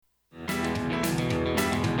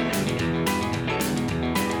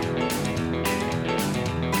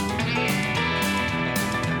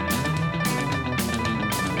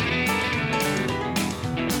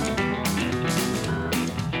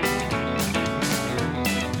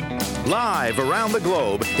Live around the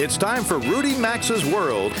globe, it's time for Rudy Maxa's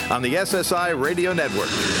World on the SSI Radio Network.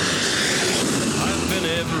 I've been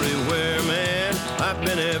everywhere, man. I've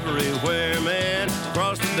been everywhere, man.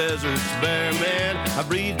 Across the deserts bare, man. I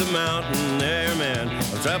breathe the mountain air, man.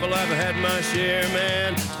 Of travel I've had my share,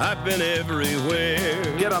 man. I've been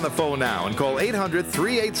everywhere. Get on the phone now and call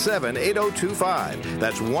 800-387-8025.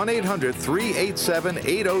 That's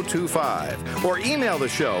 1-800-387-8025. Or email the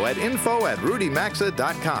show at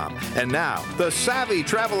info@rudymaxa.com. And now, the savvy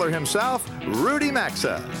traveler himself, Rudy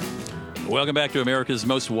Maxa. Welcome back to America's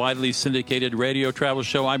most widely syndicated radio travel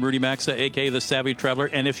show. I'm Rudy Maxa, a.k.a. The Savvy Traveler.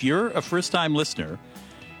 And if you're a first-time listener,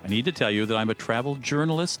 I need to tell you that I'm a travel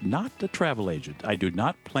journalist, not a travel agent. I do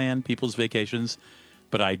not plan people's vacations,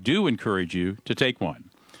 but I do encourage you to take one.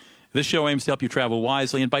 This show aims to help you travel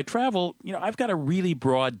wisely. And by travel, I've got a really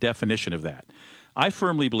broad definition of that. I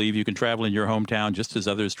firmly believe you can travel in your hometown just as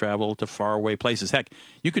others travel to faraway places. Heck,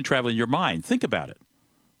 you can travel in your mind. Think about it.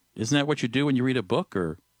 Isn't that what you do when you read a book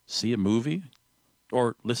or see a movie,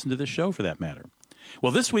 or listen to this show for that matter?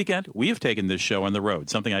 Well, this weekend, we have taken this show on the road,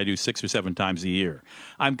 something I do 6 or 7 times a year.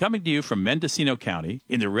 I'm coming to you from Mendocino County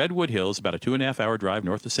in the Redwood Hills, about a 2.5-hour drive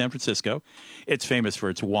north of San Francisco. It's famous for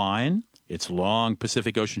its wine, its long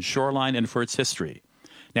Pacific Ocean shoreline, and for its history.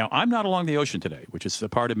 Now, I'm not along the ocean today, which is the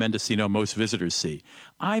part of Mendocino most visitors see.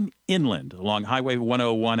 I'm inland along Highway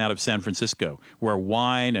 101 out of San Francisco, where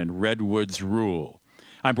wine and redwoods rule.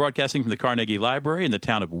 I'm broadcasting from the Carnegie Library in the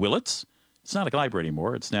town of Willits. It's not a library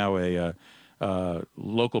anymore. It's now a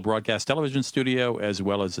local broadcast television studio as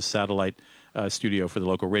well as a satellite studio for the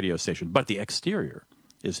local radio station. But the exterior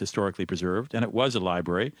is historically preserved, and it was a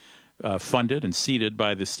library funded and seeded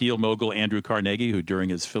by the steel mogul Andrew Carnegie, who during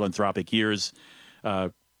his philanthropic years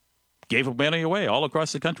gave money away all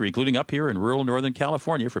across the country, including up here in rural Northern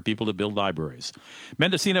California, for people to build libraries.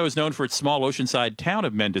 Mendocino is known for its small oceanside town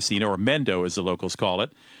of Mendocino, or Mendo as the locals call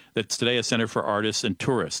it, that's today a center for artists and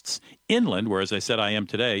tourists. Inland, where, as I said, I am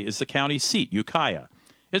today, is the county seat, Ukiah.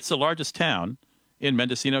 It's the largest town in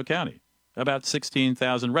Mendocino County, about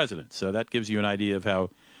 16,000 residents. So that gives you an idea of how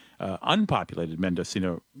unpopulated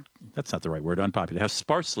Mendocino, that's not the right word, unpopulated, how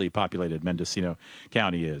sparsely populated Mendocino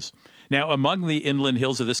County is. Now, among the inland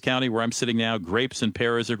hills of this county where I'm sitting now, grapes and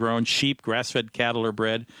pears are grown, sheep, grass-fed cattle are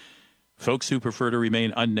bred. Folks who prefer to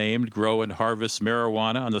remain unnamed grow and harvest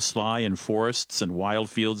marijuana on the sly in forests and wild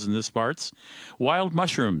fields in these parts. Wild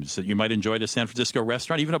mushrooms that you might enjoy at a San Francisco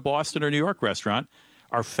restaurant, even a Boston or New York restaurant,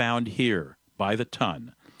 are found here by the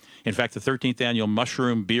ton. In fact, the 13th annual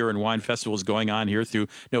Mushroom Beer and Wine Festival is going on here through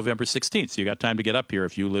November 16th, so you got time to get up here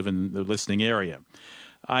if you live in the listening area.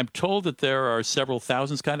 I'm told that there are several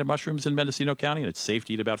thousands kind of mushrooms in Mendocino County, and it's safe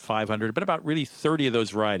to eat about 500, but about really 30 of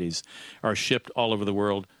those varieties are shipped all over the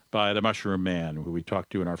world by the Mushroom Man, who we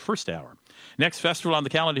talked to in our first hour. Next festival on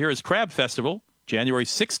the calendar here is Crab Festival, January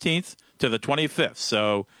 16th to the 25th.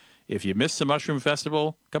 So if you missed the Mushroom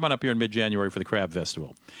Festival, come on up here in mid-January for the Crab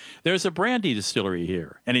Festival. There's a brandy distillery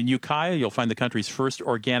here, and in Ukiah, you'll find the country's first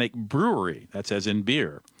organic brewery, that's as in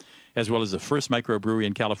beer, as well as the first microbrewery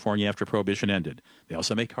in California after Prohibition ended. They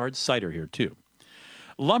also make hard cider here, too.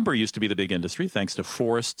 Lumber used to be the big industry, thanks to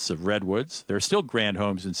forests of redwoods. There are still grand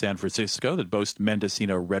homes in San Francisco that boast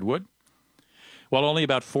Mendocino redwood. While only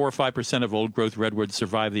about 4 or 5% of old-growth redwoods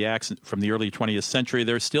survive the axe from the early 20th century,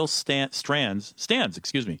 there are still stands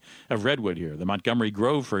of redwood here. The Montgomery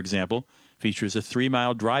Grove, for example, features a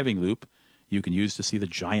 3-mile driving loop you can use to see the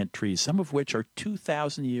giant trees, some of which are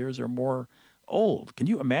 2,000 years or more old. Can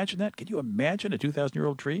you imagine that? Can you imagine a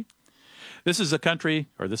 2,000-year-old tree? This is country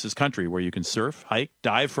where you can surf, hike,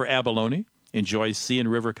 dive for abalone, enjoy sea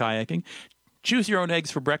and river kayaking, choose your own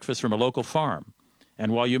eggs for breakfast from a local farm.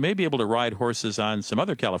 And while you may be able to ride horses on some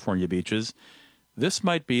other California beaches, this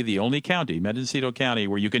might be the only county, Mendocino County,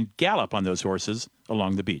 where you can gallop on those horses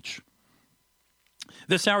along the beach.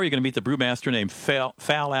 This hour, you're going to meet the brewmaster named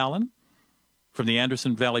Fal Allen from the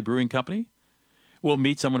Anderson Valley Brewing Company. We'll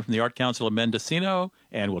meet someone from the Art Council of Mendocino,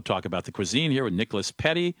 and we'll talk about the cuisine here with Nicholas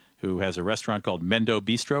Petty, who has a restaurant called Mendo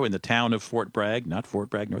Bistro in the town of Fort Bragg, not Fort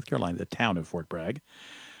Bragg, North Carolina, the town of Fort Bragg.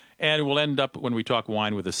 And we'll end up, when we talk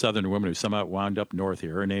wine, with a southern woman who somehow wound up north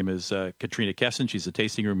here. Her name is Katrina Kesson. She's the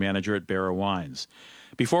tasting room manager at Barra Wines.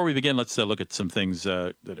 Before we begin, let's look at some things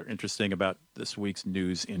that are interesting about this week's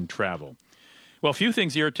news in travel. Well, few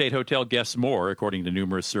things irritate hotel guests more, according to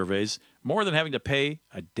numerous surveys, more than having to pay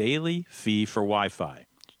a daily fee for Wi-Fi.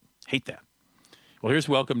 Hate that. Well, here's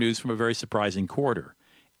welcome news from a very surprising quarter.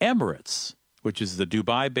 Emirates, which is the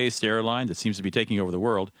Dubai-based airline that seems to be taking over the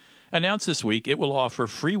world, announced this week it will offer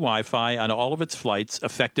free Wi-Fi on all of its flights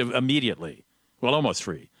effective immediately. Well, almost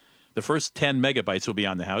free. The first 10 megabytes will be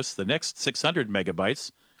on the house. The next 600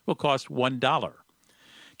 megabytes will cost $1.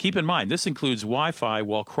 Keep in mind, this includes Wi-Fi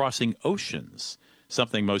while crossing oceans,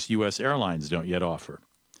 something most U.S. airlines don't yet offer.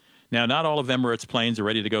 Now, not all of Emirates planes are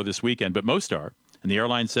ready to go this weekend, but most are, and the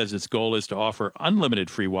airline says its goal is to offer unlimited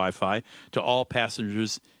free Wi-Fi to all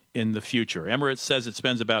passengers in the future. Emirates says it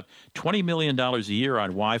spends about $20 million a year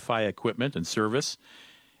on Wi-Fi equipment and service,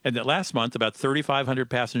 and that last month about 3,500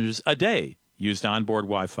 passengers a day used onboard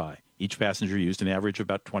Wi-Fi. Each passenger used an average of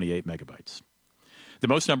about 28 megabytes. The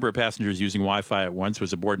most number of passengers using Wi-Fi at once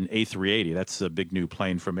was aboard an A380. That's a big new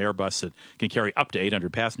plane from Airbus that can carry up to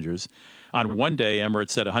 800 passengers. On one day, Emirates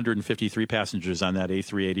said 153 passengers on that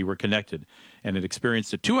A380 were connected, and it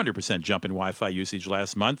experienced a 200% jump in Wi-Fi usage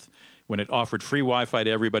last month when it offered free Wi-Fi to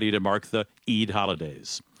everybody to mark the Eid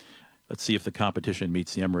holidays. Let's see if the competition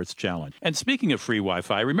meets the Emirates challenge. And speaking of free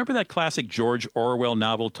Wi-Fi, remember that classic George Orwell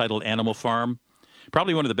novel titled Animal Farm?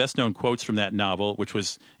 Probably one of the best-known quotes from that novel, which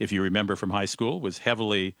was, if you remember from high school, was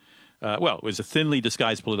heavily, it was a thinly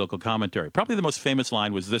disguised political commentary. Probably the most famous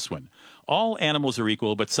line was this one: "All animals are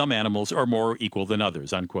equal, but some animals are more equal than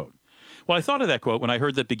others," unquote. Well, I thought of that quote when I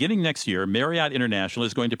heard that beginning next year, Marriott International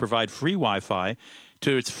is going to provide free Wi-Fi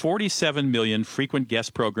to its 47 million frequent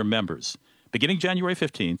guest program members. Beginning January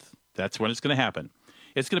 15th, that's when it's going to happen.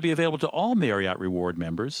 It's going to be available to all Marriott Reward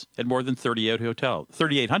members at more than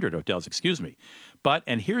 3,800 hotels, But,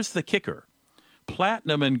 and here's the kicker,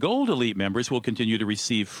 Platinum and Gold Elite members will continue to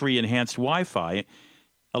receive free enhanced Wi-Fi,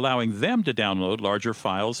 allowing them to download larger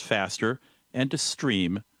files faster and to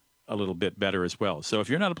stream a little bit better as well. So if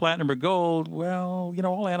you're not a Platinum or Gold, well,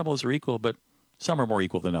 all animals are equal, but some are more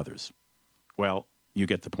equal than others. Well, you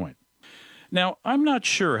get the point. Now, I'm not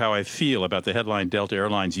sure how I feel about the headline Delta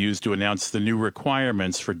Airlines used to announce the new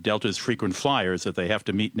requirements for Delta's frequent flyers that they have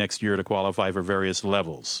to meet next year to qualify for various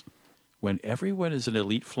levels. When everyone is an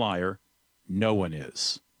elite flyer, no one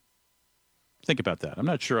is. Think about that. I'm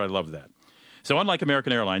not sure I love that. So unlike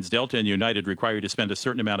American Airlines, Delta and United require you to spend a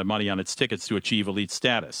certain amount of money on its tickets to achieve elite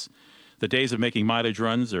status. The days of making mileage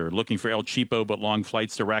runs or looking for El Cheapo but long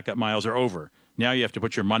flights to rack up miles are over. Now you have to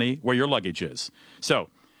put your money where your luggage is. So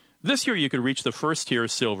this year you could reach the first tier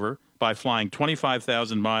silver by flying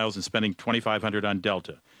 25,000 miles and spending $2,500 on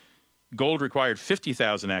Delta. Gold required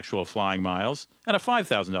 50,000 actual flying miles and a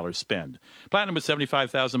 $5,000 spend. Platinum was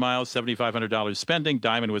 75,000 miles, $7,500 spending.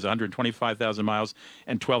 Diamond was 125,000 miles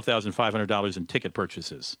and $12,500 in ticket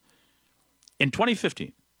purchases. In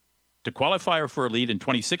 2015, to qualify for Elite in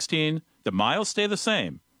 2016, the miles stay the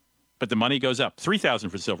same, but the money goes up. 3,000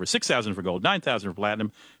 for silver, 6,000 for gold, 9,000 for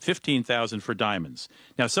platinum, 15,000 for diamonds.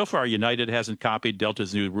 Now, so far, United hasn't copied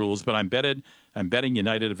Delta's new rules, but I'm betting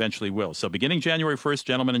United eventually will. So beginning January 1st,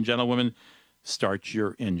 gentlemen and gentlewomen, start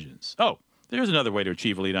your engines. Oh, there's another way to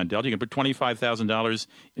achieve Elite on Delta. You can put $25,000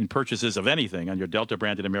 in purchases of anything on your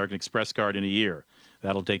Delta-branded American Express card in a year.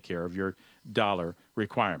 That'll take care of your dollar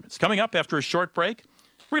requirements. Coming up after a short break,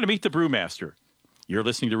 we're going to meet the brewmaster. You're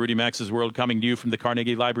listening to Rudy Max's World, coming to you from the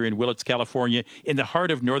Carnegie Library in Willits, California, in the heart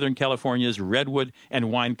of Northern California's redwood and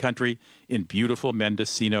wine country in beautiful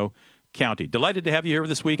Mendocino County. Delighted to have you here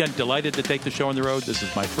this weekend. Delighted to take the show on the road. This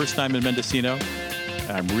is my first time in Mendocino.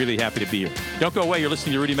 I'm really happy to be here. Don't go away. You're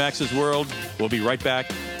listening to Rudy Max's World. We'll be right back,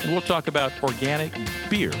 and we'll talk about organic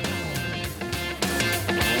beer.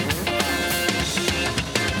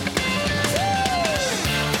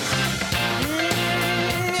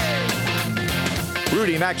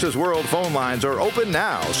 Rudy Max's World phone lines are open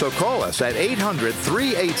now, so call us at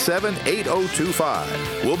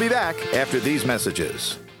 800-387-8025. We'll be back after these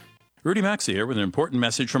messages. Rudy Max here with an important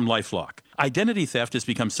message from LifeLock. Identity theft has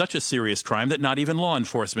become such a serious crime that not even law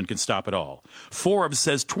enforcement can stop it all. Forbes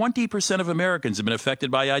says 20% of Americans have been affected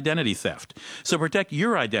by identity theft. So protect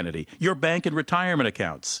your identity, your bank and retirement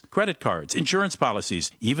accounts, credit cards, insurance policies,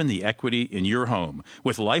 even the equity in your home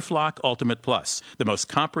with LifeLock Ultimate Plus, the most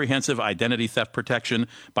comprehensive identity theft protection,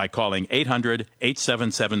 by calling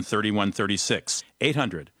 800-877-3136.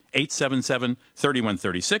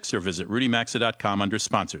 800-877-3136 or visit rudymaxa.com under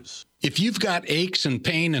sponsors. If you've got aches and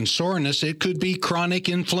pain and soreness, it could be chronic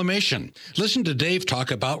inflammation. Listen to Dave talk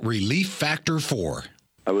about Relief Factor 4.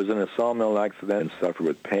 I was in a sawmill accident and suffered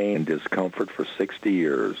with pain and discomfort for 60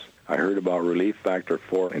 years. I heard about Relief Factor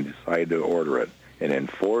 4 and decided to order it. And in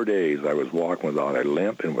 4 days, I was walking without a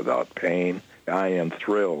limp and without pain. I am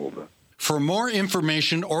thrilled. For more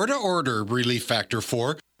information or to order Relief Factor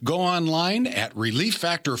 4, go online at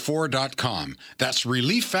ReliefFactor4.com. That's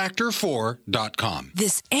ReliefFactor4.com.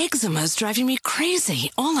 This eczema is driving me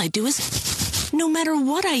crazy. All I do is... No matter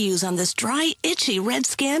what I use on this dry, itchy, red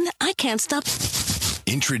skin, I can't stop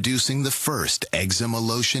Introducing the first eczema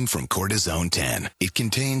lotion from Cortisone 10. It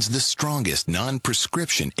contains the strongest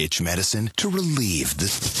non-prescription itch medicine to relieve the...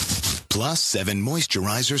 Plus 7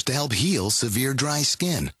 moisturizers to help heal severe dry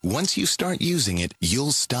skin. Once you start using it,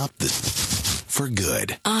 you'll stop the... for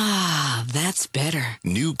good. Ah, that's better.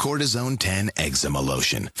 New Cortisone 10 eczema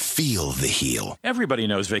lotion. Feel the heal. Everybody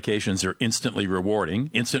knows vacations are instantly rewarding.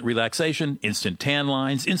 Instant relaxation, instant tan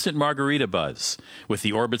lines, instant margarita buzz. With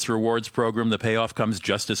the Orbitz Rewards program, the payoff comes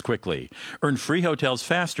just as quickly. Earn free hotels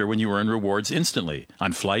faster when you earn rewards instantly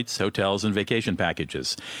on flights, hotels, and vacation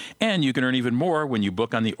packages. And you can earn even more when you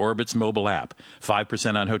book on the Orbitz mobile app.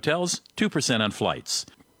 5% on hotels, 2% on flights.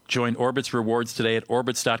 Join Orbitz Rewards today at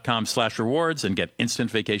Orbitz.com/rewards and get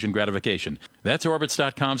instant vacation gratification. That's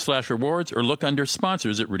Orbitz.com/rewards or look under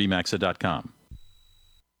sponsors at RudyMaxa.com.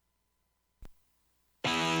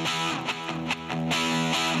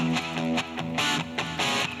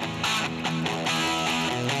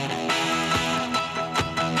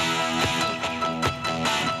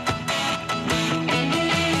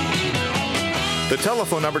 The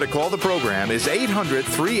telephone number to call the program is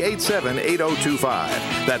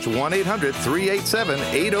 800-387-8025. That's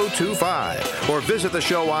 1-800-387-8025. Or visit the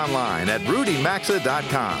show online at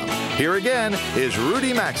RudyMaxa.com. Here again is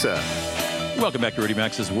Rudy Maxa. Welcome back to Rudy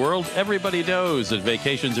Maxa's World. Everybody knows that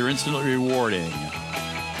vacations are instantly rewarding.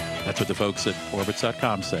 That's what the folks at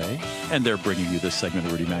Orbitz.com say, and they're bringing you this segment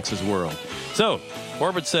of Rudy Maxa's World. So,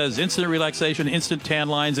 Orbitz says instant relaxation, instant tan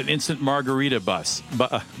lines, and instant margarita buzz.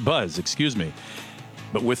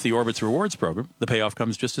 But with the Orbitz Rewards program, the payoff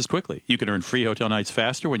comes just as quickly. You can earn free hotel nights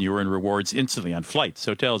faster when you earn rewards instantly on flights,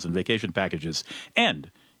 hotels, and vacation packages.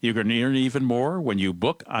 And you can earn even more when you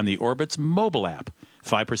book on the Orbitz mobile app.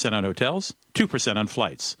 5% on hotels, 2% on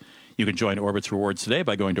flights. You can join Orbitz Rewards today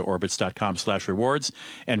by going to Orbitz.com/rewards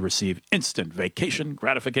and receive instant vacation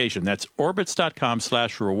gratification. That's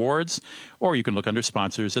Orbitz.com/rewards, or you can look under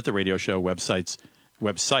sponsors at the radio show website,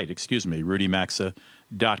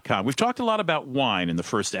 RudyMaxa.com. We've talked a lot about wine in the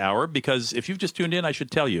first hour because if you've just tuned in, I should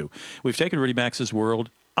tell you, we've taken Rudy Maxa's World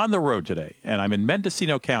on the road today, and I'm in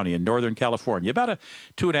Mendocino County in Northern California, about a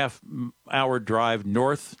 2.5-hour drive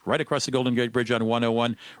north, right across the Golden Gate Bridge on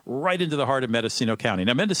 101, right into the heart of Mendocino County.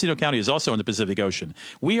 Now, Mendocino County is also in the Pacific Ocean.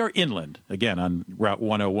 We are inland, again, on Route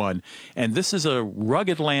 101, and this is a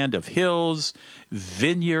rugged land of hills,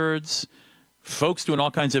 vineyards, folks doing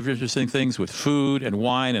all kinds of interesting things with food and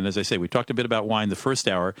wine. And as I say, we talked a bit about wine the first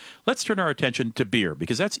hour. Let's turn our attention to beer,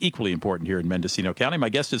 because that's equally important here in Mendocino County. My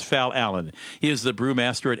guest is Fal Allen. He is the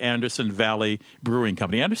brewmaster at Anderson Valley Brewing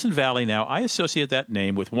Company. Anderson Valley, now, I associate that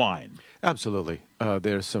name with wine. Absolutely.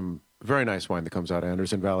 There's some very nice wine that comes out of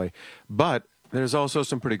Anderson Valley, but there's also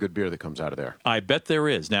some pretty good beer that comes out of there. I bet there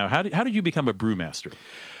is. Now, how did you become a brewmaster?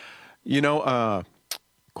 You know,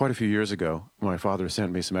 quite a few years ago, my father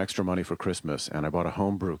sent me some extra money for Christmas, and I bought a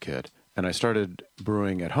home brew kit. And I started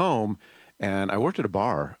brewing at home, and I worked at a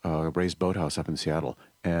bar, Ray's Boathouse up in Seattle.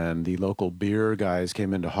 And the local beer guys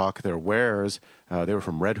came in to hawk their wares. They were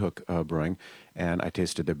from Red Hook Brewing, and I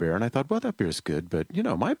tasted their beer, and I thought, well, that beer's good, but, you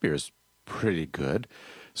know, my beer's pretty good.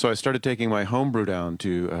 So I started taking my home brew down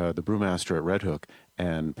to the brewmaster at Red Hook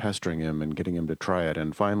and pestering him and getting him to try it.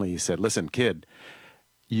 And finally he said, listen, kid,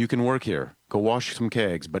 you can work here. Go wash some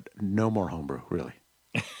kegs, but no more homebrew, really.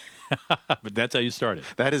 But that's how you started.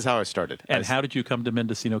 That is how I started. And how did you come to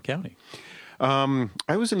Mendocino County?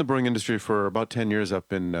 I was in the brewing industry for about 10 years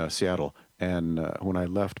up in Seattle. And when I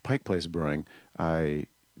left Pike Place Brewing, I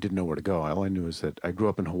didn't know where to go. All I knew is that I grew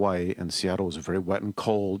up in Hawaii, and Seattle was very wet and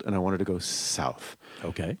cold, and I wanted to go south.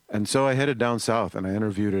 Okay. And so I headed down south, and I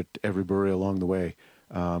interviewed at every brewery along the way.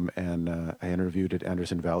 I interviewed at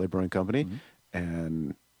Anderson Valley Brewing Company,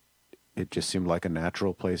 and it just seemed like a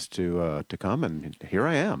natural place to come, and here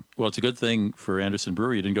I am. Well, it's a good thing for Anderson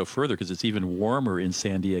Brewery you didn't go further, because it's even warmer in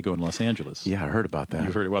San Diego and Los Angeles. Yeah, I heard about that.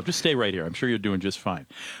 You've heard it. Well, just stay right here. I'm sure you're doing just fine.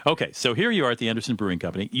 Okay, so here you are at the Anderson Brewing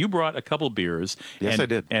Company. You brought a couple beers. Yes, I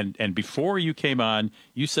did. And before you came on,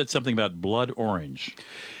 you said something about Blood Orange.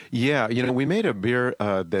 Yeah, you know, we made a beer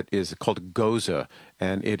that is called Goza,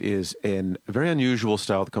 and it is a very unusual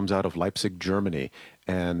style that comes out of Leipzig, Germany.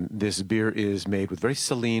 And this beer is made with very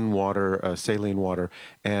saline water,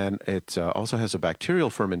 and it also has a bacterial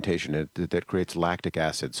fermentation that creates lactic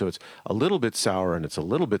acid. So it's a little bit sour and it's a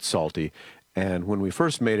little bit salty. And when we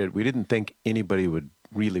first made it, we didn't think anybody would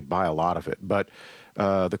really buy a lot of it. But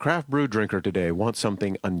the craft brew drinker today wants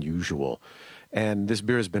something unusual. And this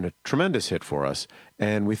beer has been a tremendous hit for us,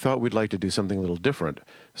 and we thought we'd like to do something a little different.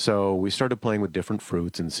 So we started playing with different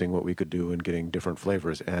fruits and seeing what we could do and getting different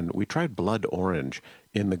flavors. And we tried Blood Orange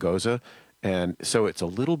in the Goza, and so it's a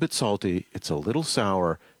little bit salty, it's a little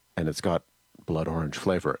sour, and it's got blood orange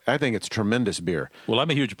flavor. I think it's tremendous beer. Well, I'm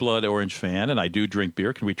a huge blood orange fan, and I do drink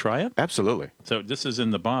beer. Can we try it? Absolutely. So this is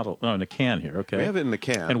in the bottle, no, in a can here, okay? We have it in the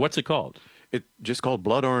can. And what's it called? It's just called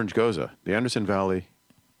Blood Orange Goza, the Anderson Valley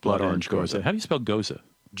Blood Orange Goza. How do you spell Goza?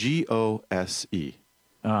 G-O-S-E.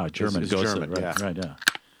 Ah, German. It's Goza. German, right, yeah. right, yeah.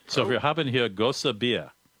 So if you're having here Goza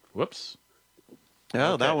beer. Whoops.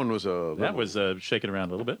 Yeah, Okay. that one was That was shaking around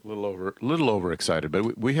a little bit. little overexcited,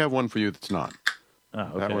 but we have one for you that's not. Ah,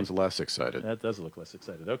 okay. That one's less excited. That does look less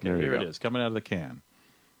excited. Okay, There you here it go. is, coming out of the can.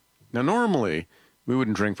 Now, normally, we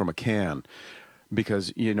wouldn't drink from a can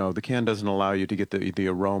because, the can doesn't allow you to get the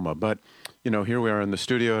aroma. But, here we are in the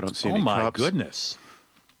studio. I don't see Oh, any my cups. goodness.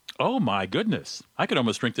 Oh, my goodness. I could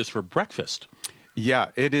almost drink this for breakfast. Yeah,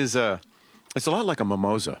 it is it's a lot like a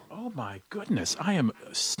mimosa. Oh, my goodness. I am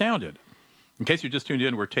astounded. In case you just tuned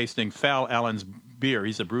in, we're tasting Fal Allen's beer.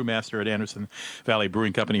 He's a brewmaster at Anderson Valley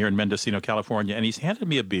Brewing Company here in Mendocino, California. And he's handed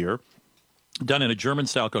me a beer done in a German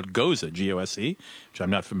style called Goza, G-O-S-E, which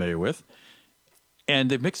I'm not familiar with. And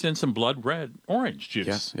they've mixed in some blood red orange juice.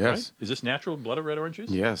 Yes. Right? Is this natural blood red orange juice?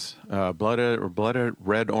 Yes, blood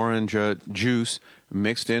red orange juice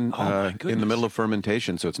mixed in my in the goodness. middle of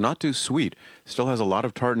fermentation, so it's not too sweet. Still has a lot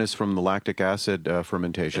of tartness from the lactic acid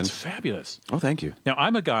fermentation. It's fabulous. Oh, thank you. Now,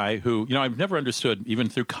 I'm a guy who, I've never understood, even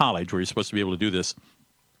through college where you're supposed to be able to do this,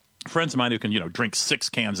 friends of mine who can, drink 6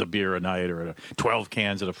 cans of beer a night or 12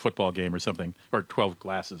 cans at a football game or something, or 12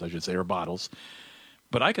 glasses, I should say, or bottles.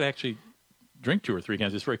 But I could actually drink 2 or 3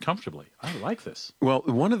 cans just very comfortably. I like this. Well,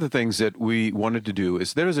 one of the things that we wanted to do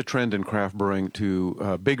is there's a trend in craft brewing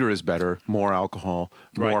to bigger is better, more alcohol,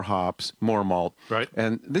 more Right. hops, more malt. Right.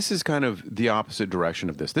 And this is kind of the opposite direction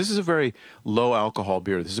of this. This is a very low alcohol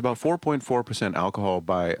beer. This is about 4.4% alcohol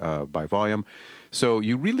by volume. So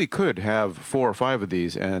you really could have 4 or 5 of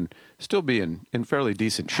these and still be in fairly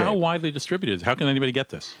decent shape. How widely distributed? How can anybody get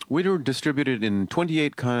this? We were distributed in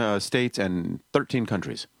 28 states and 13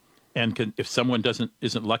 countries. And if someone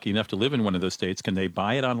isn't lucky enough to live in one of those states, can they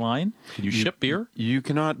buy it online? Can you ship beer? You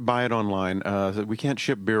cannot buy it online. We can't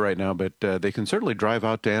ship beer right now, but they can certainly drive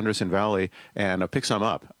out to Anderson Valley and pick some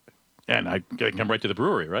up. And I can come right to the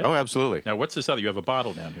brewery, right? Oh, absolutely. Now, what's this other? You have a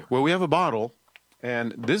bottle down here. Well, we have a bottle,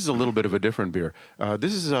 and this is a little bit of a different beer.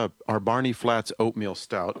 This is our Barney Flats Oatmeal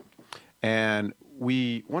Stout, and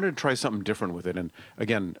we wanted to try something different with it. And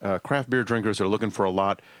again, craft beer drinkers are looking for a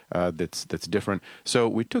lot that's different. So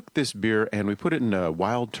we took this beer and we put it in a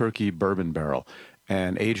Wild Turkey bourbon barrel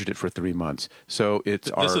and aged it for 3 months. So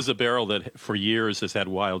it's This is a barrel that for years has had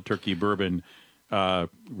Wild Turkey bourbon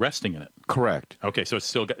resting in it. correct. Okay, so it's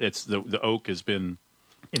still got the oak has been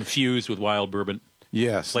infused with wild bourbon.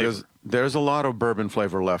 Yes, Flavor. there's a lot of bourbon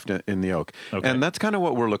flavor left in the oak. Okay. And that's kind of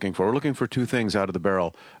what we're looking for. We're looking for 2 things out of the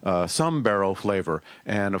barrel, some barrel flavor,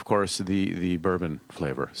 and, of course, the bourbon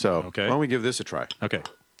flavor. So Okay. why don't we give this a try? Okay.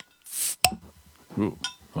 Ooh,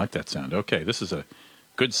 I like that sound. Okay, this is a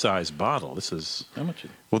good-sized bottle. This is, how much?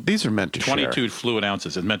 Well, these are meant to 22 share. fluid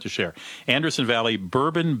ounces. It's meant to share. Anderson Valley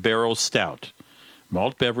Bourbon Barrel Stout.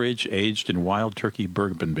 Malt beverage aged in Wild Turkey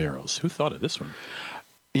bourbon barrels. Who thought of this one?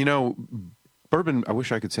 Bourbon, I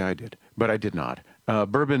wish I could say I did, but I did not.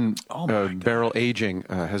 Bourbon Oh, my God. barrel aging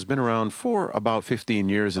has been around for about 15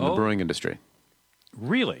 years in the Oh. brewing industry.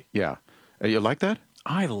 Really? Yeah. You like that?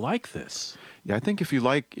 I like this. Yeah, I think if you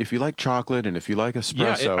like chocolate and if you like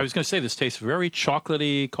espresso. Yeah, I was going to say this tastes very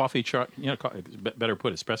chocolatey, coffee, better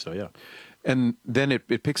put espresso, yeah. And then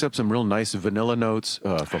it picks up some real nice vanilla notes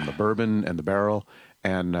from the bourbon and the barrel.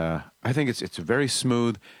 And I think it's very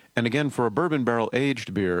smooth. And again, for a bourbon barrel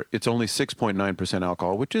aged beer, it's only 6.9%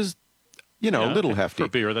 alcohol, which is, a little hefty. For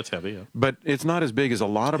beer, that's heavy, yeah. But it's not as big as a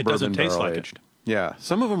lot of It bourbon doesn't taste barrel like it. aged. Yeah.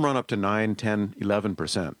 Some of them run up to 9, 10,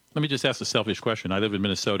 11%. Let me just ask a selfish question. I live in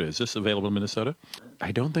Minnesota. Is this available in Minnesota?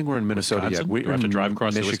 I don't think we're in Minnesota Wisconsin? yet. Do I have to drive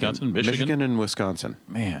across to Wisconsin? Michigan? Michigan and Wisconsin.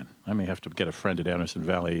 Man, I may have to get a friend at Anderson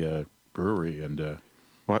Valley Brewery and...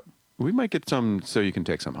 What? We might get some so you can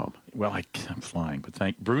take some home. Well, I'm flying, but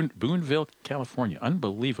Boonville, California.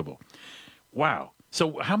 Unbelievable. Wow.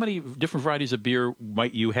 So how many different varieties of beer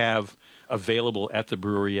might you have available at the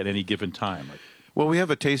brewery at any given time? Well, we have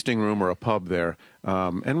a tasting room or a pub there,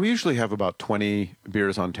 and we usually have about 20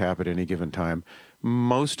 beers on tap at any given time.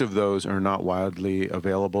 Most of those are not widely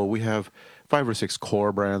available. We have 5 or 6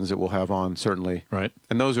 core brands that we'll have on, certainly. Right.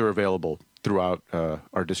 And those are available throughout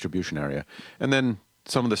our distribution area. And then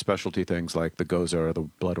some of the specialty things like the Goza or the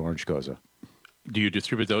Blood Orange Goza. Do you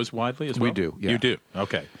distribute those widely as well? We do, yeah. You do?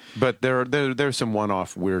 Okay. But there's some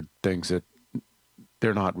one-off weird things that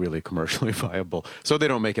they're not really commercially viable. So they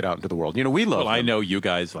don't make it out into the world. You know, we love Well, I them. know you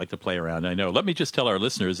guys like to play around. I know. Let me just tell our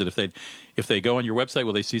listeners that if they go on your website,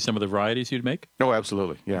 will they see some of the varieties you'd make? Oh,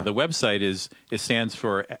 absolutely. Yeah. The website it stands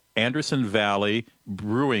for Anderson Valley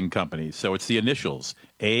Brewing Company. So it's the initials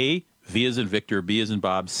A, V as in Victor, B as in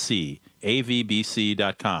Bob, C,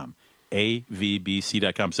 avbc.com.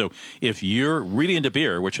 avbc.com. So if you're really into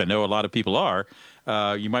beer, which I know a lot of people are,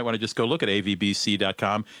 you might want to just go look at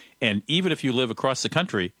avbc.com. And even if you live across the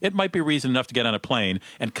country, it might be reason enough to get on a plane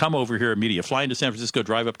and come over here immediately. Fly into San Francisco,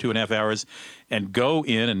 drive up 2.5 hours, and go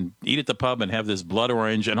in and eat at the pub and have this blood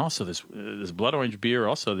orange, and also this blood orange beer,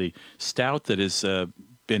 also the stout that has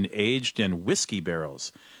been aged in whiskey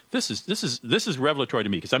barrels. This is revelatory to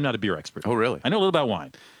me because I'm not a beer expert. Oh, really? I know a little about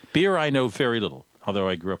wine. Beer, I know very little. Although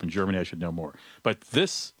I grew up in Germany, I should know more. But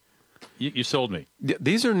this, you sold me.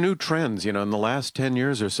 These are new trends. You know, in the last 10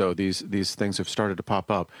 years or so, these things have started to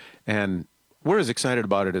pop up. And we're as excited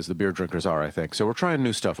about it as the beer drinkers are, I think. So we're trying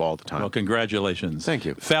new stuff all the time. Well, congratulations. Thank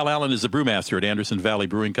you. Val Allen is the brewmaster at Anderson Valley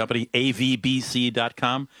Brewing Company,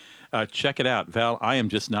 avbc.com. Check it out. Val, I am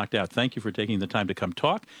just knocked out. Thank you for taking the time to come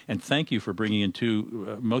talk, and thank you for bringing in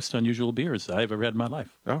two most unusual beers I've ever had in my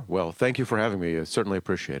life. Oh, well, thank you for having me. I certainly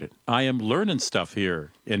appreciate it. I am learning stuff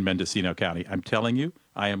here in Mendocino County. I'm telling you,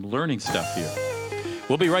 I am learning stuff here.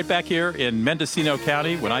 We'll be right back here in Mendocino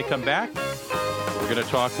County. When I come back, we're going to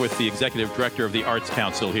talk with the executive director of the Arts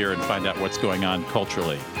Council here and find out what's going on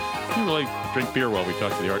culturally. You really drink beer while we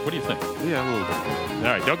talk to the art. What do you think? Yeah, a little bit. All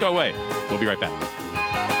right, don't go away. We'll be right back.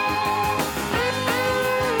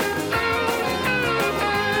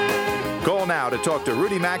 Call now to talk to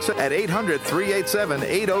Rudy Maxa at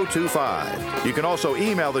 800-387-8025. You can also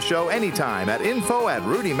email the show anytime at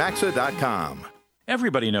info@rudymaxa.com.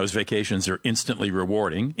 Everybody knows vacations are instantly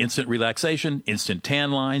rewarding. Instant relaxation, instant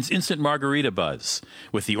tan lines, instant margarita buzz.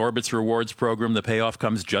 With the Orbitz Rewards program, the payoff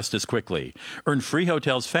comes just as quickly. Earn free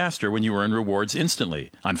hotels faster when you earn rewards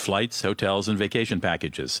instantly on flights, hotels, and vacation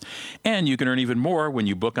packages. And you can earn even more when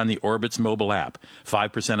you book on the Orbitz mobile app.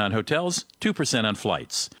 5% on hotels, 2% on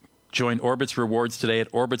flights. Join Orbitz Rewards today at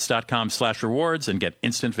Orbitz.com/rewards and get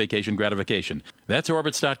instant vacation gratification. That's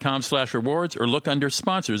Orbitz.com/rewards or look under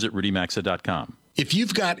sponsors at RudyMaxa.com. If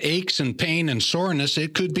you've got aches and pain and soreness,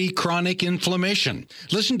 it could be chronic inflammation.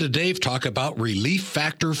 Listen to Dave talk about Relief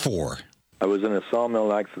Factor 4. I was in a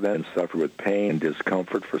sawmill accident and suffered with pain and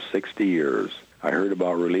discomfort for 60 years. I heard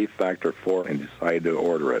about Relief Factor 4 and decided to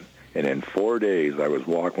order it. And in 4 days, I was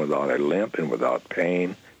walking without a limp and without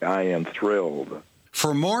pain. I am thrilled.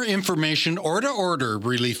 For more information or to order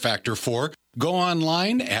Relief Factor 4, go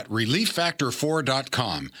online at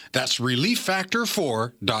ReliefFactor4.com. That's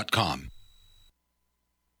ReliefFactor4.com.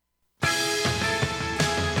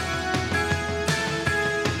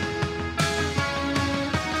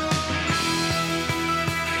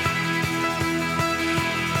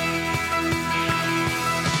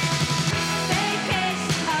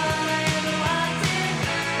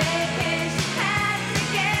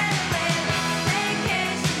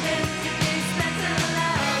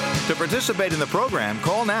 To participate in the program,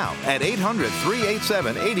 call now at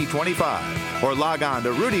 800-387-8025 or log on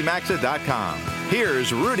to RudyMaxa.com.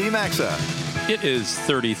 Here's Rudy Maxa. It is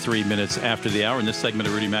 33 minutes after the hour, and this segment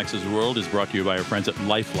of Rudy Maxa's World is brought to you by our friends at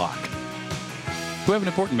LifeLock, who have an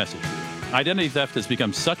important message for you. Identity theft has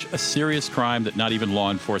become such a serious crime that not even law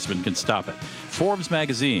enforcement can stop it. Forbes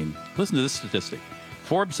magazine, listen to this statistic.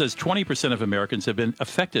 Forbes says 20% of Americans have been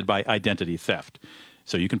affected by identity theft.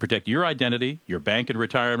 So you can protect your identity, your bank and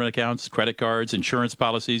retirement accounts, credit cards, insurance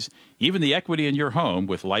policies, even the equity in your home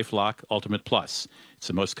with LifeLock Ultimate Plus. It's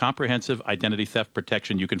the most comprehensive identity theft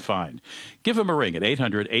protection you can find. Give them a ring at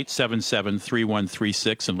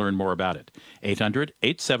 800-877-3136 and learn more about it.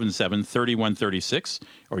 800-877-3136,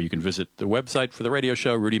 or you can visit the website for the radio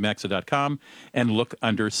show, RudyMaxa.com, and look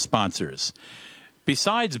under sponsors.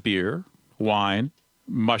 Besides beer, wine,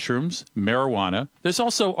 mushrooms, marijuana, there's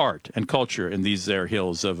also art and culture in these there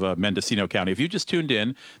hills of Mendocino County. If you just tuned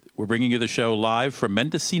in, we're bringing you the show live from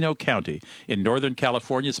Mendocino County in Northern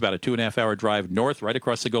California. It's about a 2.5-hour drive north, right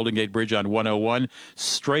across the Golden Gate Bridge on 101,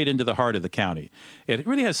 straight into the heart of the county. It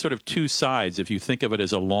really has sort of two sides if you think of it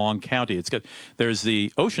as a long county. There's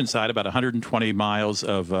the ocean side, about 120 miles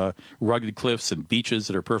of rugged cliffs and beaches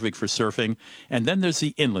that are perfect for surfing. And then there's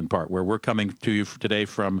the inland part where we're coming to you today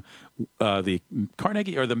from the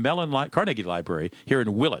Carnegie Library here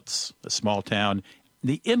in Willits, a small town,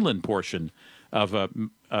 the inland portion of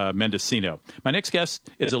Mendocino. My next guest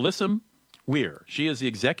is Alyssa Weir. She is the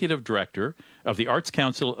executive director of the Arts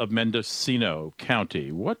Council of Mendocino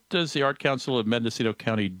County. What does the Art Council of Mendocino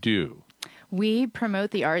County do? We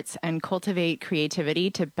promote the arts and cultivate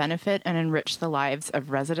creativity to benefit and enrich the lives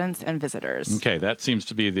of residents and visitors. Okay, that seems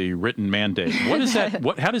to be the written mandate. What is that?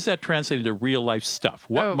 How does that translate into real life stuff?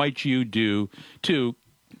 What might you do to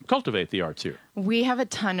cultivate the arts here? We have a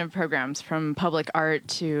ton of programs, from public art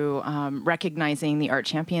to recognizing the art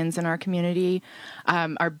champions in our community.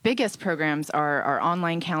 Our biggest programs are our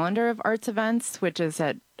online calendar of arts events, which is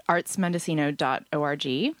at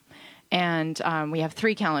artsmendocino.org. And we have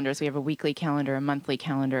 3 calendars. We have a weekly calendar, a monthly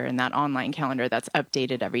calendar, and that online calendar that's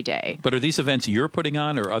updated every day. But are these events you're putting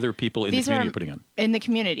on, or other people in the community are putting on? In the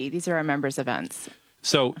community. These are our members' events.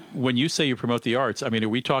 So when you say you promote the arts, I mean, are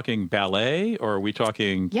we talking ballet, or are we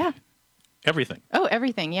talking everything? Oh,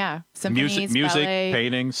 everything, yeah. Symphonies, music, ballet,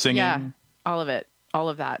 painting, singing? Yeah, all of it. All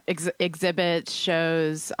of that. Exhibits,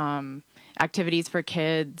 shows, activities for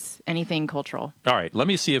kids, anything cultural. All right, let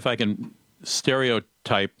me see if I can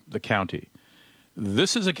stereotype the county.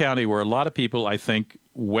 This is a county where a lot of people, I think,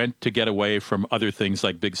 went to get away from other things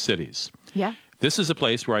like big cities. Yeah. This is a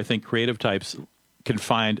place where I think creative types can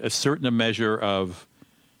find a certain measure of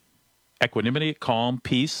equanimity, calm,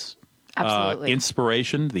 peace,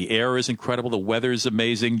 inspiration. The air is incredible. The weather is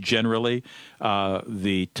amazing generally.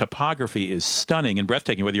 The topography is stunning and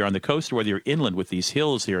breathtaking, whether you're on the coast or whether you're inland with these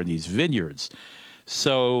hills here and these vineyards.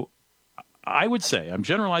 So I would say, I'm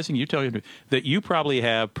generalizing, you tell me, that you probably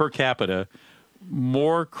have per capita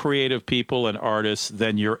more creative people and artists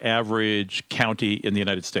than your average county in the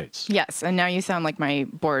United States. Yes, and now you sound like my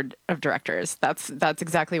board of directors. That's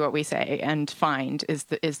exactly what we say and find is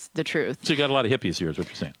the truth. So you got a lot of hippies here, is what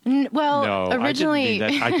you're saying? No, originally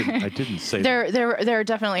I didn't say that. There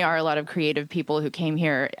definitely are a lot of creative people who came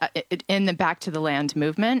here in the Back to the Land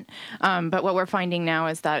movement. But what we're finding now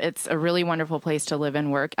is that it's a really wonderful place to live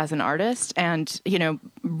and work as an artist, and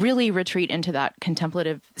really retreat into that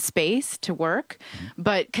contemplative space to work.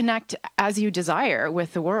 But connect as you desire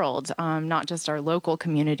with the world, not just our local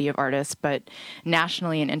community of artists, but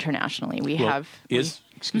nationally and internationally.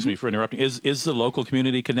 Excuse me for interrupting. Is the local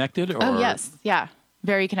community connected? Or? Oh, yes. Yeah.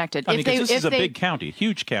 Very connected. I mean, this is a big county,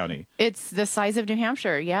 huge county. It's the size of New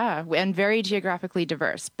Hampshire, yeah, and very geographically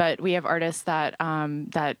diverse. But we have artists that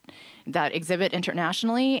exhibit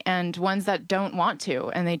internationally, and ones that don't want to,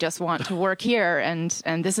 and they just want to work here, and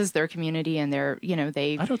this is their community, and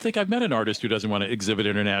they. I don't think I've met an artist who doesn't want to exhibit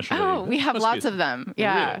internationally. Oh, we have lots of them.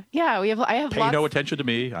 Yeah, really? Yeah. I have. Pay no attention to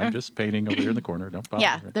me. I'm just painting over here in the corner. Don't bother.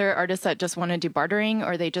 Yeah, there are artists that just want to do bartering,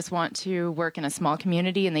 or they just want to work in a small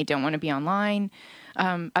community, and they don't want to be online.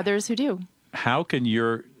 Others who do. How can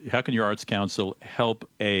your Arts Council help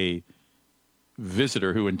a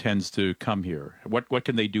visitor who intends to come here? What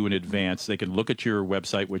can they do in advance? They can look at your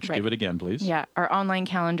website, which give it again, please. Yeah, our online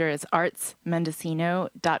calendar is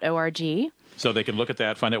artsmendocino.org. So they can look at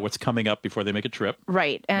that, find out what's coming up before they make a trip.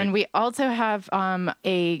 Right. And we also have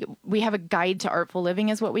a guide to artful living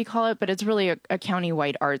is what we call it, but it's really a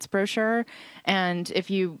county-wide arts brochure. And if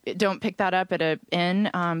you don't pick that up at an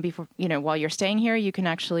inn before, while you're staying here, you can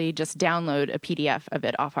actually just download a PDF of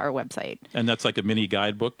it off our website. And that's like a mini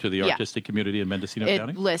guidebook to the artistic community in Mendocino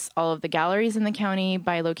County? It lists all of the galleries in the county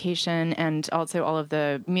by location, and also all of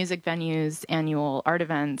the music venues, annual art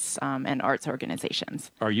events, and arts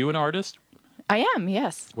organizations. Are you an artist? I am,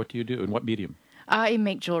 yes. What do you do? In what medium? I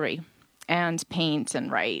make jewelry and paint and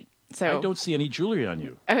write. So I don't see any jewelry on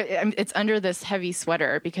you. It's under this heavy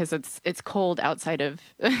sweater because it's cold outside of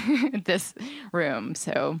this room.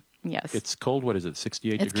 So yes, it's cold. What is it?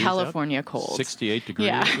 68 degrees. It's California out? cold. 68 degrees.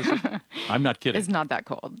 Yeah, I'm not kidding. It's not that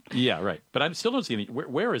cold. Yeah, right. But I still don't see any.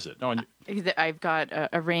 Where is it? No, I've got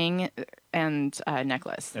a ring and a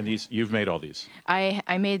necklace. And you've made all these.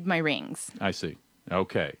 I made my rings. I see.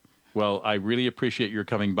 Okay. Well, I really appreciate your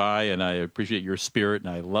coming by, and I appreciate your spirit, and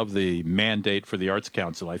I love the mandate for the Arts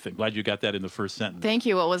Council. I think glad you got that in the first sentence. Thank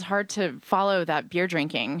you. Well, it was hard to follow that beer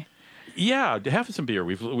drinking. Yeah, have some beer.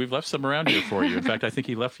 We've left some around here for you. In fact, I think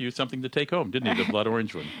he left you something to take home, didn't he? The blood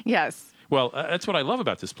orange one. Yes. Well, that's what I love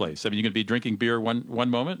about this place. I mean, you can be drinking beer one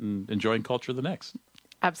moment and enjoying culture the next.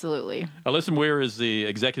 Absolutely. Alyssa Weir is the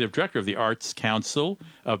executive director of the Arts Council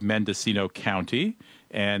of Mendocino County.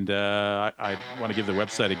 And I want to give the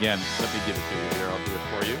website again. Let me give it to you here. I'll do it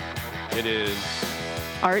for you. It is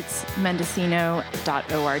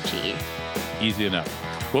artsmendocino.org. Easy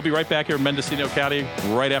enough. We'll be right back here in Mendocino County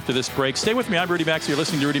right after this break. Stay with me. I'm Rudy Max. You're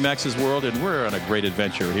listening to Rudy Max's World, and we're on a great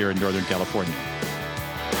adventure here in Northern California.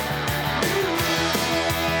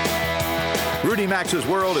 Rudy Max's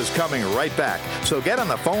World is coming right back. So get on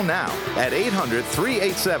the phone now at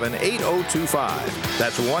 800-387-8025.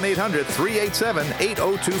 That's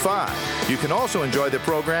 1-800-387-8025. You can also enjoy the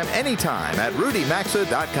program anytime at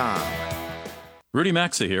rudymaxa.com. Rudy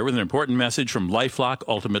Maxa here with an important message from LifeLock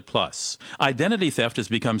Ultimate Plus. Identity theft has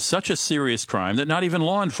become such a serious crime that not even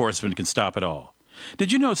law enforcement can stop it all.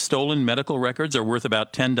 Did you know stolen medical records are worth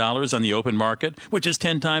about $10 on the open market, which is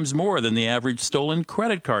 10 times more than the average stolen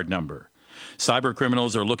credit card number? Cyber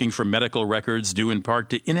criminals are looking for medical records due in part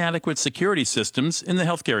to inadequate security systems in the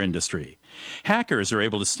healthcare industry. Hackers are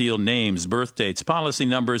able to steal names, birth dates, policy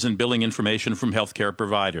numbers, and billing information from healthcare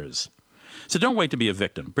providers. So don't wait to be a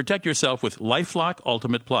victim. Protect yourself with LifeLock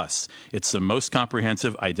Ultimate Plus. It's the most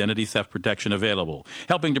comprehensive identity theft protection available,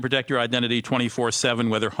 helping to protect your identity 24/7,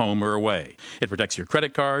 whether home or away. It protects your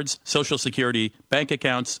credit cards, Social Security, bank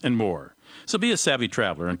accounts, and more. So be a savvy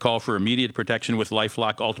traveler and call for immediate protection with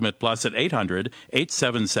LifeLock Ultimate Plus at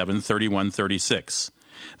 800-877-3136.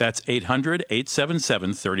 That's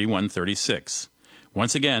 800-877-3136.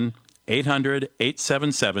 Once again,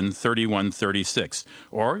 800-877-3136.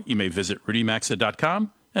 Or you may visit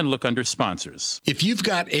rudymaxa.com and look under sponsors. If you've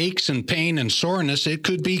got aches and pain and soreness, it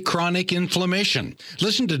could be chronic inflammation.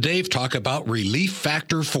 Listen to Dave talk about Relief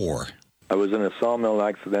Factor 4. I was in a sawmill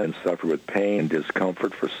accident and suffered with pain and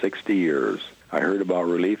discomfort for 60 years. I heard about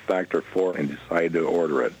Relief Factor 4 and decided to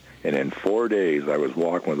order it. And in 4 days, I was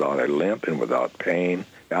walking without a limp and without pain.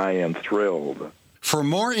 I am thrilled. For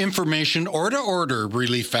more information or to order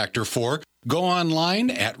Relief Factor 4, go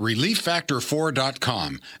online at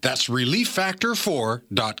ReliefFactor4.com. That's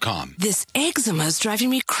ReliefFactor4.com. This eczema is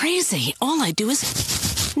driving me crazy. All I do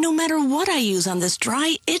is, no matter what I use on this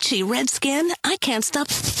dry, itchy, red skin, I can't stop.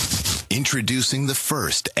 Introducing the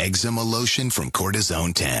first eczema lotion from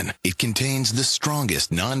Cortisone 10. It contains the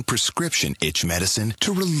strongest non-prescription itch medicine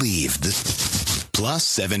to relieve the... Plus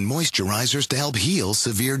 7 moisturizers to help heal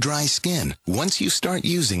severe dry skin. Once you start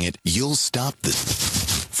using it, you'll stop the...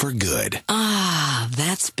 for good. Ah,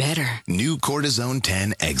 that's better. New Cortisone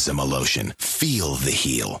 10 eczema lotion. Feel the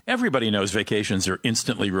heal. Everybody knows vacations are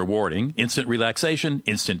instantly rewarding. Instant relaxation,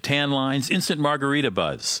 instant tan lines, instant margarita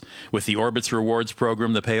buzz. With the Orbitz Rewards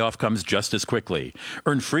program, the payoff comes just as quickly.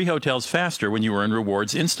 Earn free hotels faster when you earn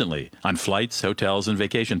rewards instantly on flights, hotels, and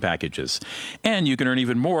vacation packages. And you can earn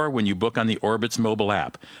even more when you book on the Orbitz mobile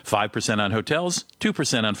app. 5% on hotels,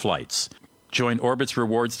 2% on flights. Join Orbitz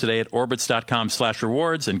Rewards today at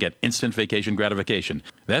Orbitz.com/rewards and get instant vacation gratification.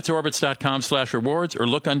 That's Orbitz.com/rewards or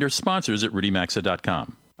look under sponsors at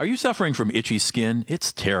RudyMaxa.com. Are you suffering from itchy skin?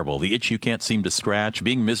 It's terrible. The itch you can't seem to scratch,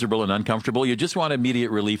 being miserable and uncomfortable. You just want immediate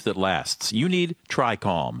relief that lasts. You need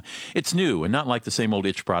TriCalm. It's new and not like the same old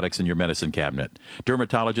itch products in your medicine cabinet.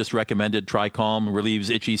 Dermatologist recommended TriCalm relieves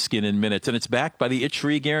itchy skin in minutes, and it's backed by the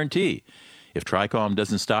itch-free guarantee. If TriCalm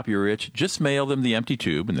doesn't stop your itch, just mail them the empty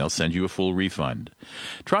tube and they'll send you a full refund.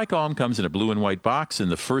 TriCalm comes in a blue and white box in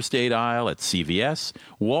the first aid aisle at CVS,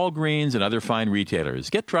 Walgreens, and other fine retailers.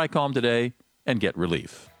 Get TriCalm today and get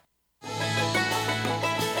relief.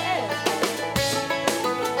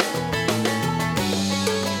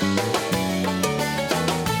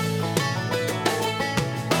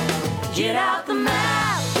 Get out the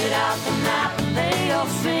map, and lay your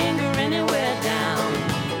finger anywhere down.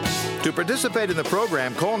 To participate in the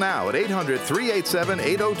program, call now at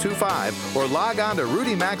 800-387-8025 or log on to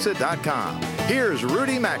rudymaxa.com. Here's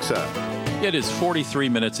Rudy Maxa. It is 43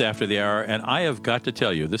 minutes after the hour, and I have got to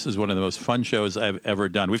tell you, this is one of the most fun shows I've ever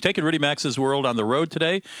done. We've taken Rudy Maxa's World on the road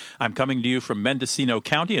today. I'm coming to you from Mendocino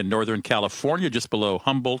County in Northern California, just below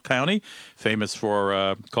Humboldt County, famous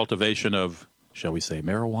for cultivation of, shall we say,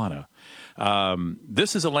 marijuana.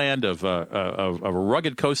 This is a land of a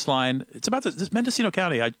rugged coastline. It's about this Mendocino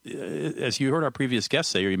County, as you heard our previous guest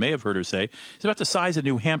say, or you may have heard her say, it's about the size of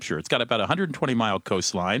New Hampshire. It's got about a 120-mile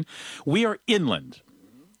coastline. We are inland.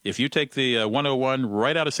 If you take the 101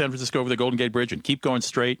 right out of San Francisco over the Golden Gate Bridge and keep going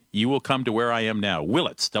straight, you will come to where I am now,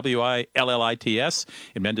 Willits, Willits,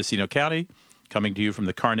 in Mendocino County, coming to you from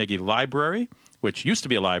the Carnegie Library, which used to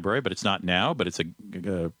be a library, but it's not now, but it's a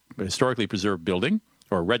historically preserved building,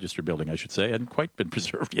 or a registered building, I should say. It hadn't quite been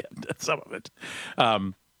preserved yet, some of it.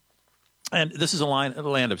 And this is a land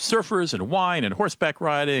of surfers and wine and horseback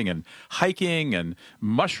riding and hiking and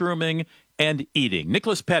mushrooming and eating.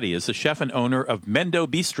 Nicholas Petty is the chef and owner of Mendo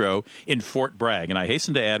Bistro in Fort Bragg. And I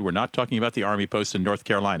hasten to add, we're not talking about the Army post in North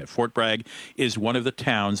Carolina. Fort Bragg is one of the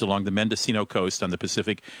towns along the Mendocino coast on the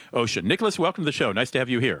Pacific Ocean. Nicholas, welcome to the show. Nice to have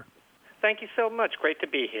you here. Thank you so much. Great to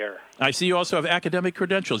be here. I see you also have academic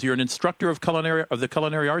credentials. You're an instructor of the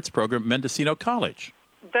Culinary Arts program at Mendocino College.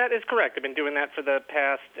 That is correct. I've been doing that for the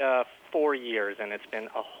past 4 years, and it's been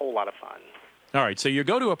a whole lot of fun. All right, so you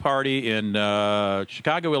go to a party in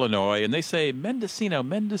Chicago, Illinois, and they say,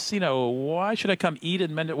 Mendocino, why should I come eat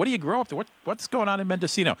in Mendocino? What do you grow up to? What's going on in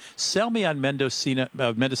Mendocino? Sell me on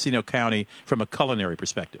Mendocino County from a culinary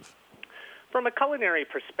perspective. From a culinary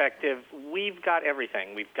perspective, we've got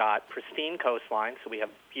everything. We've got pristine coastline, so we have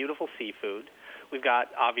beautiful seafood. We've got,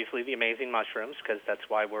 obviously, the amazing mushrooms, because that's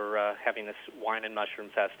why we're having this wine and mushroom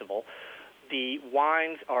festival. The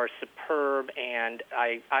wines are superb, and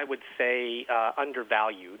I would say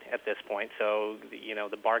undervalued at this point. So,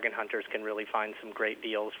 the bargain hunters can really find some great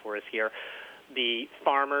deals for us here. The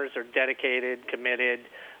farmers are dedicated, committed.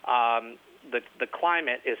 The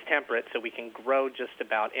climate is temperate, so we can grow just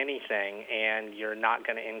about anything, and you're not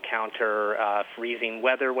going to encounter freezing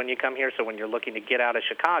weather when you come here. So when you're looking to get out of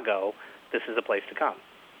Chicago, this is a place to come.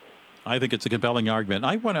 I think it's a compelling argument.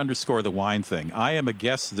 I want to underscore the wine thing. I am a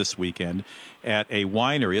guest this weekend at a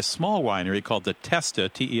winery, a small winery called the Testa,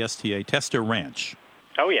 T-E-S-T-A, Testa Ranch.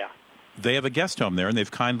 Oh, yeah. They have a guest home there, and they've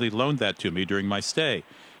kindly loaned that to me during my stay.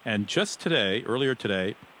 And just today, earlier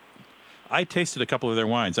today, I tasted a couple of their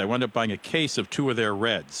wines. I wound up buying a case of 2 of their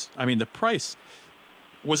reds. I mean, the price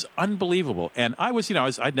was unbelievable. And I was,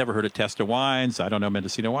 I'd never heard of Testa Wines. I don't know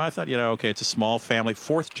Mendocino wine. I thought, okay, it's a small family,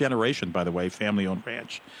 4th generation, by the way, family-owned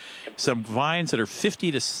ranch. Some vines that are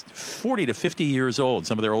 40 to 50 years old,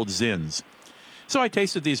 some of their old Zins. So I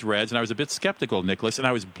tasted these reds, and I was a bit skeptical, Nicholas, and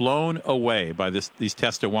I was blown away by these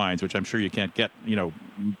Testa wines, which I'm sure you can't get,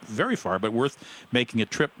 very far, but worth making a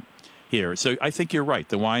trip here. So I think you're right.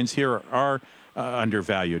 The wines here are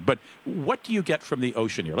undervalued. But what do you get from the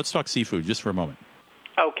ocean here? Let's talk seafood just for a moment.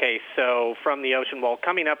 Okay, so from the ocean,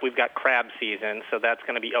 coming up, we've got crab season, so that's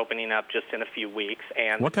going to be opening up just in a few weeks.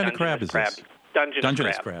 And what kind of crab is this?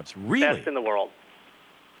 Dungeness crabs. Really? Best in the world.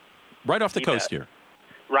 Right off the coast here.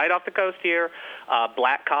 Right off the coast here.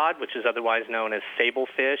 Black cod, which is otherwise known as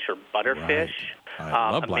sablefish or butterfish. Right.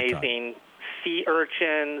 I love black cod. Amazing sea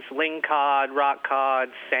urchins, lingcod, rock cod,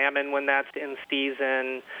 salmon when that's in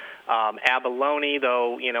season. Abalone,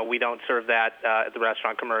 though, we don't serve that at the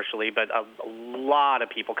restaurant commercially, but a lot of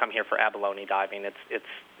people come here for abalone diving.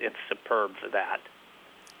 It's superb for that.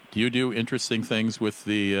 Do you do interesting things with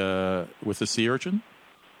the sea urchin?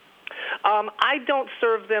 I don't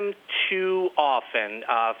serve them too often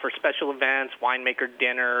for special events, winemaker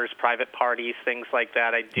dinners, private parties, things like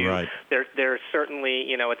that. I do. Right. There's certainly,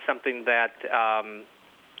 it's something that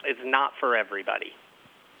is not for everybody.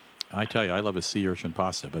 I tell you, I love a sea urchin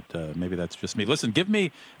pasta, but maybe that's just me. Listen,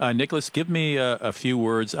 Nicholas, give me a few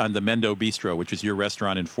words on the Mendo Bistro, which is your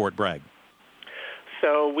restaurant in Fort Bragg.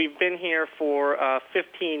 So we've been here for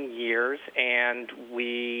 15 years, and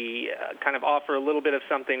we kind of offer a little bit of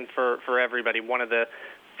something for everybody. One of the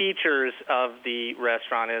features of the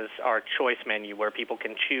restaurant is our choice menu, where people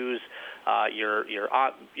can choose your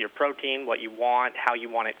protein, what you want, how you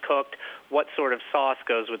want it cooked, what sort of sauce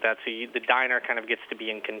goes with that. So the diner kind of gets to be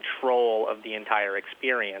in control of the entire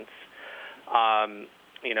experience.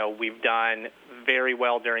 We've done very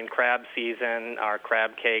well during crab season. Our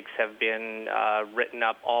crab cakes have been written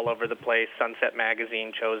up all over the place. Sunset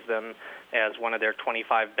Magazine chose them as one of their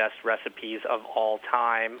 25 best recipes of all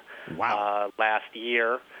time. Wow. Last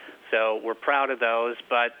year. So we're proud of those,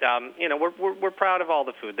 but we're proud of all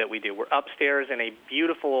the food that we do. We're upstairs in a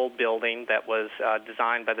beautiful old building that was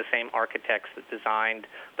designed by the same architects that designed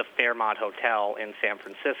the Fairmont Hotel in San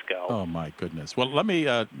Francisco. Oh my goodness! Well, let me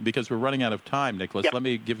because we're running out of time, Nicholas. Yep. Let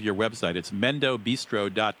me give you your website. It's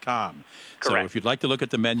mendobistro.com. Correct. So if you'd like to look at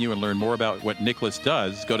the menu and learn more about what Nicholas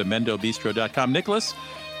does, go to mendobistro.com. Nicholas,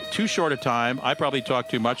 too short a time. I probably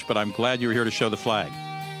talked too much, but I'm glad you were here to show the flag.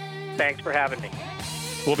 Thanks for having me.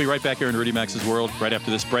 We'll be right back here in Rudy Max's World right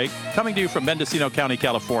after this break. Coming to you from Mendocino County,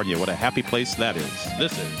 California. What a happy place that is.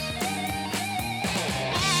 This is.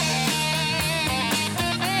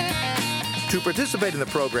 To participate in the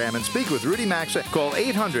program and speak with Rudy Maxa, call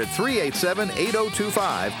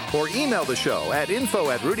 800-387-8025 or email the show at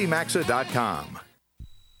info@rudymaxa.com.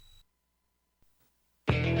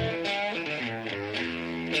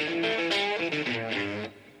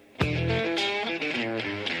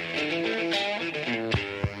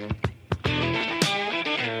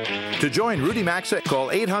 To join Rudy Maxa, call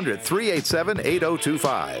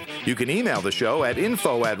 800-387-8025. You can email the show at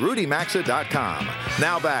info@rudymaxa.com.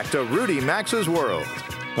 Now back to Rudy Maxa's World.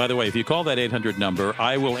 By the way, if you call that 800 number,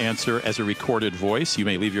 I will answer as a recorded voice. You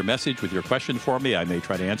may leave your message with your question for me. I may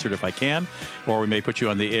try to answer it if I can, or we may put you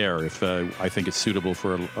on the air if I think it's suitable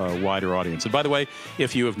for a wider audience. And by the way,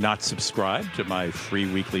 if you have not subscribed to my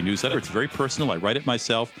free weekly newsletter, it's very personal. I write it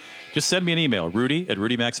myself. Just send me an email,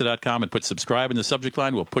 rudy@rudymaxa.com, and put subscribe in the subject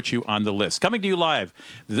line. We'll put you on the list. Coming to you live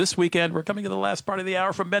this weekend. We're coming to the last part of the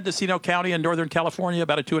hour from Mendocino County in Northern California,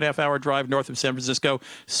 about a 2.5-hour drive north of San Francisco,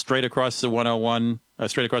 straight across the 101.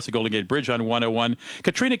 Straight across the Golden Gate Bridge on 101.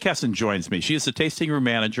 Katrina Kessin joins me. She is the tasting room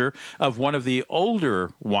manager of one of the older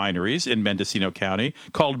wineries in Mendocino County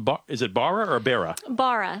called, is it Barra or Barra?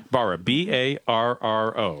 Barra. Barra,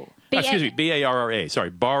 B-A-R-R-O. Excuse me, B-A-R-R-A. Sorry,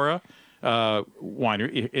 Barra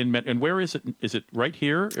Winery. And where is it? Is it right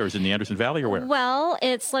here, or is it in the Anderson Valley, or where? Well,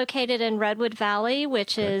 it's located in Redwood Valley,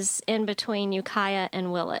 which is in between Ukiah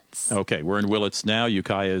and Willits. Okay, we're in Willits now.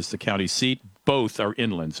 Ukiah is the county seat. Both are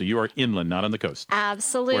inland, so you are inland, not on the coast.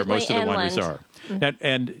 Absolutely, where most of the inland. wineries are.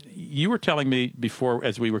 And you were telling me before,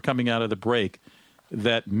 as we were coming out of the break,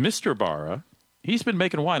 that Mr. Barra, he's been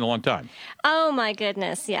making wine a long time. Oh, my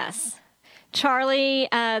goodness, yes. Charlie,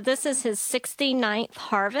 this is his 69th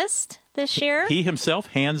harvest this year. He himself,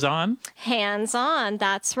 hands-on? Hands-on,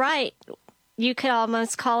 that's right. You could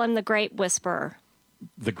almost call him the Grape Whisperer.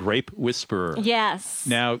 The Grape Whisperer. Yes.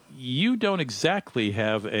 Now, you don't exactly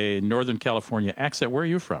have a Northern California accent. Where are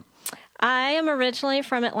you from? I am originally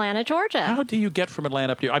from Atlanta, Georgia. How do you get from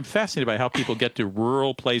Atlanta up to here? I'm fascinated by how people get to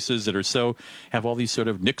rural places that are have all these sort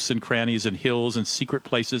of nooks and crannies and hills and secret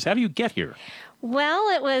places. How do you get here? Well,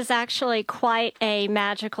 it was actually quite a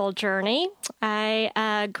magical journey.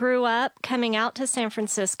 I grew up coming out to San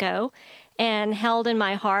Francisco and held in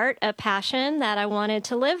my heart a passion that I wanted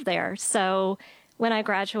to live there. So when I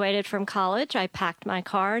graduated from college, I packed my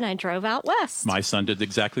car and I drove out west. My son did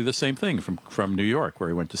exactly the same thing from New York, where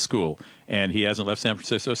he went to school. And he hasn't left San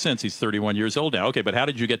Francisco since. He's 31 years old now. Okay, but how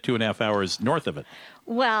did you get 2.5 hours north of it?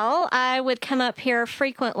 Well, I would come up here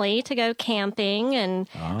frequently to go camping and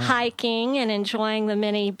hiking and enjoying the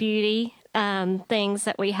many beauty things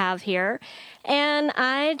that we have here. And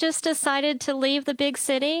I just decided to leave the big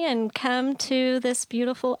city and come to this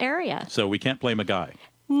beautiful area. So we can't blame a guy?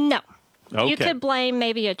 No. Okay. You could blame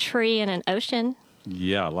maybe a tree and an ocean.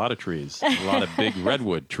 Yeah, a lot of trees, a lot of big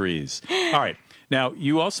redwood trees. All right. Now,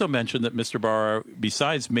 you also mentioned that Mr. Barra,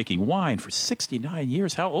 besides making wine for 69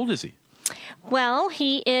 years, how old is he? Well,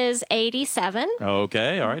 he is 87.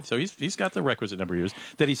 Okay, all right. So he's got the requisite number of years.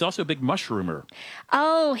 That he's also a big mushroomer.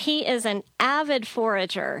 Oh, he is an avid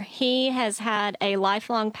forager. He has had a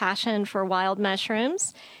lifelong passion for wild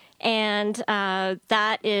mushrooms, and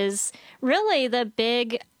that is really the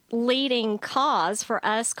big leading cause for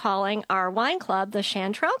us calling our wine club the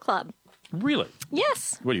Chanterelle Club. Really?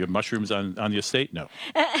 Yes. What, do you have mushrooms on the estate? No.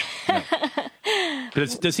 No.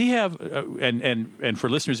 Does he have, and for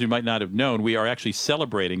listeners who might not have known, we are actually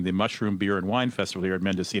celebrating the Mushroom Beer and Wine Festival here at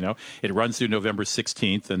Mendocino. It runs through November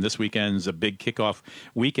 16th, and this weekend's a big kickoff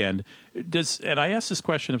weekend. And I asked this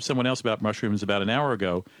question of someone else about mushrooms about an hour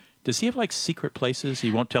ago. Does he have, like, secret places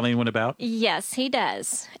he won't tell anyone about? Yes, he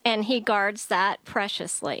does. And he guards that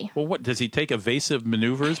preciously. Well, what, does he take evasive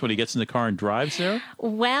maneuvers when he gets in the car and drives there?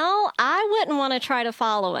 Well, I wouldn't want to try to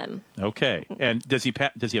follow him. Okay. And does he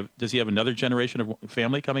have another generation of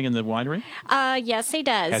family coming in the winery? Yes, he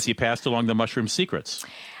does. Has he passed along the mushroom secrets?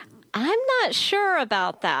 I'm not sure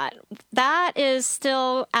about that. That is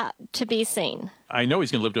still to be seen. I know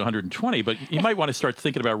he's going to live to 120, but you might want to start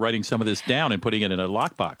thinking about writing some of this down and putting it in a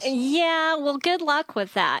lockbox. Yeah, well, good luck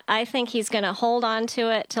with that. I think he's going to hold on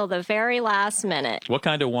to it till the very last minute. What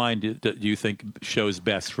kind of wine do you think shows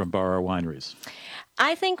best from Barra Wineries?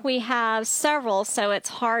 I think we have several, so it's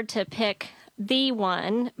hard to pick the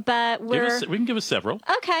one, but we can give us several.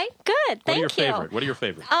 Okay, good. Thank you. What are your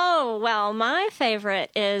favorites? Oh, well, my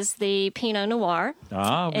favorite is the Pinot Noir.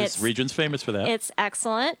 This region's famous for that. It's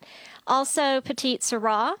excellent. Also, Petite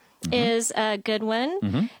Sirah is a good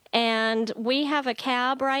one. And we have a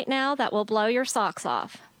cab right now that will blow your socks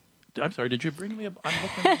off. I'm sorry, did you bring me I'm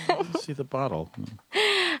looking to see the bottle.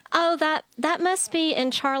 Oh, that must be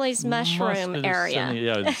in Charlie's mushroom area.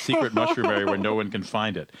 Yeah, the secret mushroom area where no one can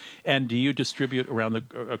find it. And do you distribute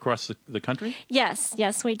across the country?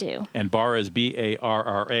 Yes, we do. And Barra is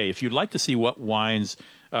B-A-R-R-A. If you'd like to see what wines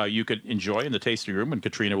you could enjoy in the tasting room, and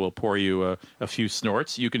Katrina will pour you a few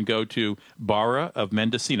snorts, you can go to Barra of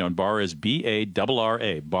Mendocino. And Barra is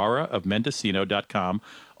B-A-R-R-A, barraofmendocino.com,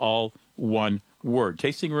 all one word.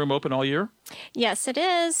 Tasting room open all year? Yes, it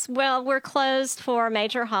is. Well, we're closed for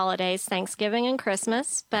major holidays, Thanksgiving and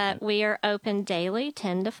Christmas, but we are open daily,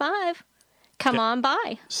 10 to 5. Come on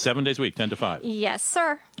by. 7 days a week, 10 to 5. Yes,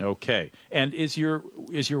 sir. Okay. And is your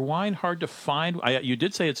wine hard to find? You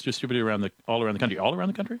did say it's distributed all around the country. All around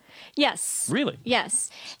the country? Yes. Really?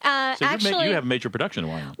 Yes. So actually, you have major production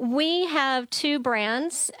of wine. We have two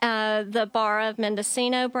brands, the Barra of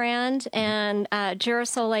Mendocino brand and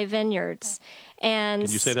Girasole Vineyards. And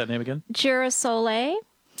Can you say that name again? Girasole.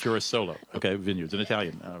 Girasole. Okay, vineyards in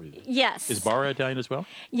Italian. Yes. Is Barra Italian as well?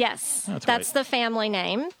 Yes, That's that's the family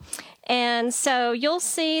name. And so you'll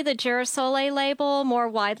see the Girasole label more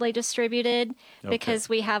widely distributed because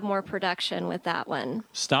we have more production with that one.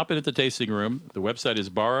 Stop it at the tasting room. The website is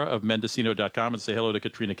barraofmendocino.com, and say hello to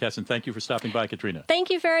Katrina Kessin. Thank you for stopping by, Katrina. Thank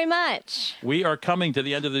you very much. We are coming to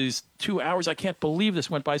the end of these 2 hours. I can't believe this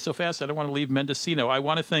went by so fast. I don't want to leave Mendocino. I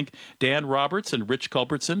want to thank Dan Roberts and Rich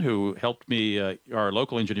Culbertson, who helped me, our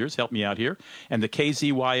local engineers, helped me out here, and the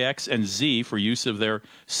KZYX and Z for use of their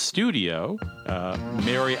studio.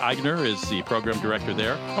 Mary Eigner is the program director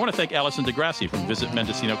there. I want to thank Allison DeGrassi from Visit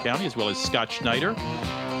Mendocino County, as well as Scott Schneider.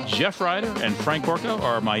 Jeff Ryder and Frank Borco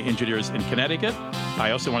are my engineers in Connecticut.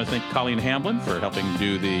 I also want to thank Colleen Hamblin for helping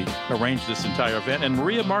arrange this entire event, and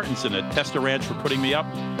Maria Martinson at Testa Ranch for putting me up.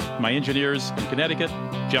 My engineers in Connecticut,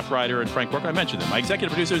 Jeff Ryder and Frank Borco. I mentioned them. My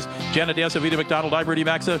executive producers, Janet Diaz, Vita McDonald, I'm Rudy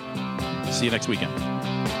Maxa. See you next weekend.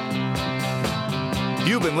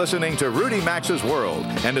 You've been listening to Rudy Maxa's World,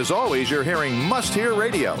 and as always, you're hearing Must Hear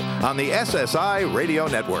Radio on the SSI Radio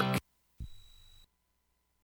Network.